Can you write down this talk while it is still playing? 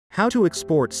How to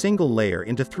export single layer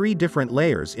into 3 different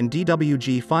layers in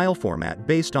DWG file format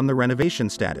based on the renovation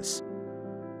status.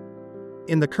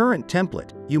 In the current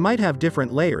template, you might have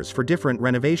different layers for different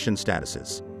renovation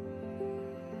statuses.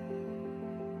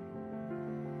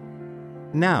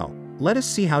 Now, let us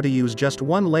see how to use just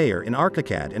one layer in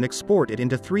Archicad and export it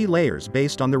into 3 layers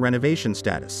based on the renovation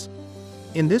status.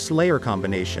 In this layer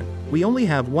combination, we only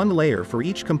have one layer for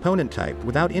each component type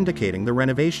without indicating the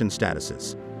renovation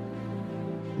statuses.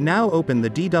 Now open the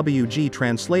DWG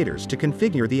translators to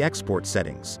configure the export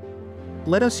settings.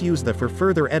 Let us use the For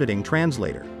Further Editing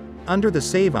translator. Under the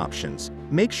Save options,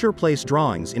 make sure Place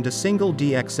Drawings into Single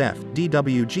DXF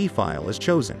DWG file is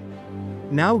chosen.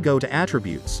 Now go to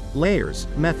Attributes, Layers,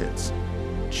 Methods.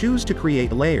 Choose to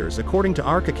create layers according to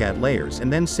Archicad layers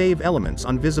and then save elements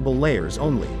on visible layers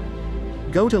only.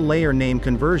 Go to Layer Name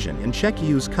Conversion and check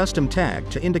Use Custom Tag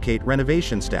to indicate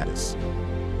renovation status.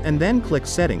 And then click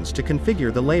Settings to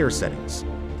configure the layer settings.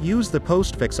 Use the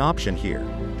Postfix option here.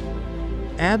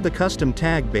 Add the custom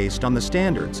tag based on the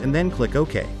standards and then click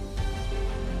OK.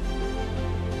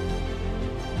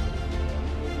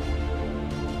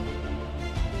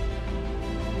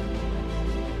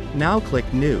 Now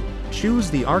click New.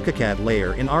 Choose the Archicad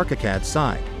layer in Archicad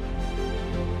side.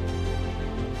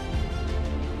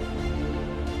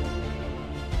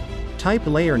 Type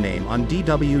layer name on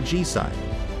DWG side.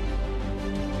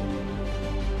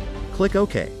 Click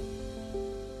OK.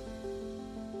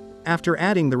 After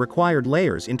adding the required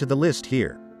layers into the list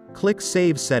here, click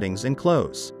Save Settings and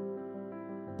close.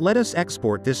 Let us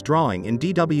export this drawing in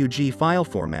DWG file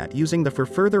format using the For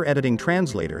Further Editing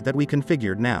translator that we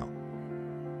configured now.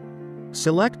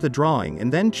 Select the drawing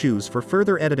and then choose For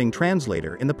Further Editing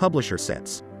translator in the Publisher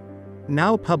sets.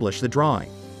 Now publish the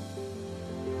drawing.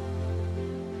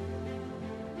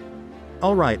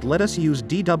 Alright, let us use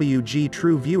DWG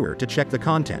True Viewer to check the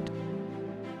content.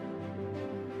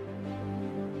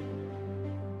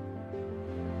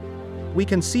 We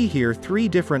can see here 3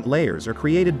 different layers are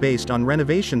created based on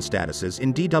renovation statuses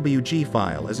in DWG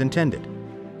file as intended.